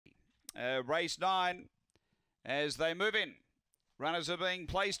Race 9 as they move in. Runners are being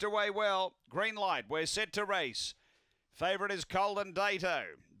placed away well. Green light, we're set to race. Favourite is Golden Dato.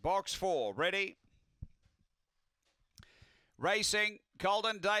 Box 4, ready? Racing.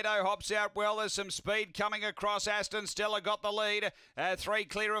 Golden Dato hops out well. There's some speed coming across. Aston Stella got the lead. 3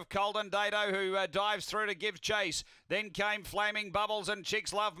 clear of Golden Dato, who dives through to give chase. Then came Flaming Bubbles and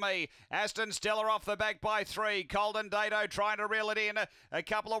Chicks Love Me. Aston Stella off the back by 3. Golden Dato trying to reel it in. A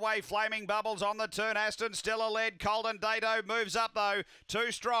couple away. Flaming Bubbles on the turn. Aston Stella led. Golden Dato moves up though.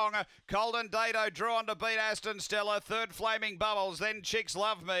 Too strong. Golden Dato drew on to beat Aston Stella. Third Flaming Bubbles. Then Chicks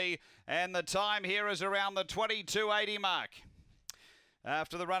Love Me. And the time here is around the 22:80 mark.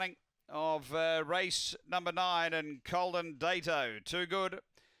 After the running of race number 9 and Golden Dato. Too good.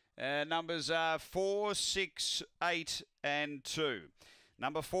 Numbers are 4, 6, 8 and 2.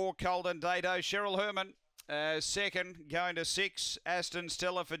 Number 4, Golden Dato. Cheryl Herman, second, going to 6. Aston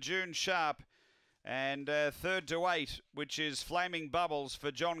Stella for June Sharp. And third to 8, which is Flaming Bubbles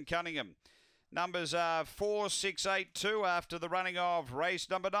for John Cunningham. Numbers are 4, 6, 8, 2 after the running of race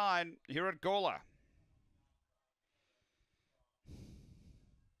number 9 here at Gawler.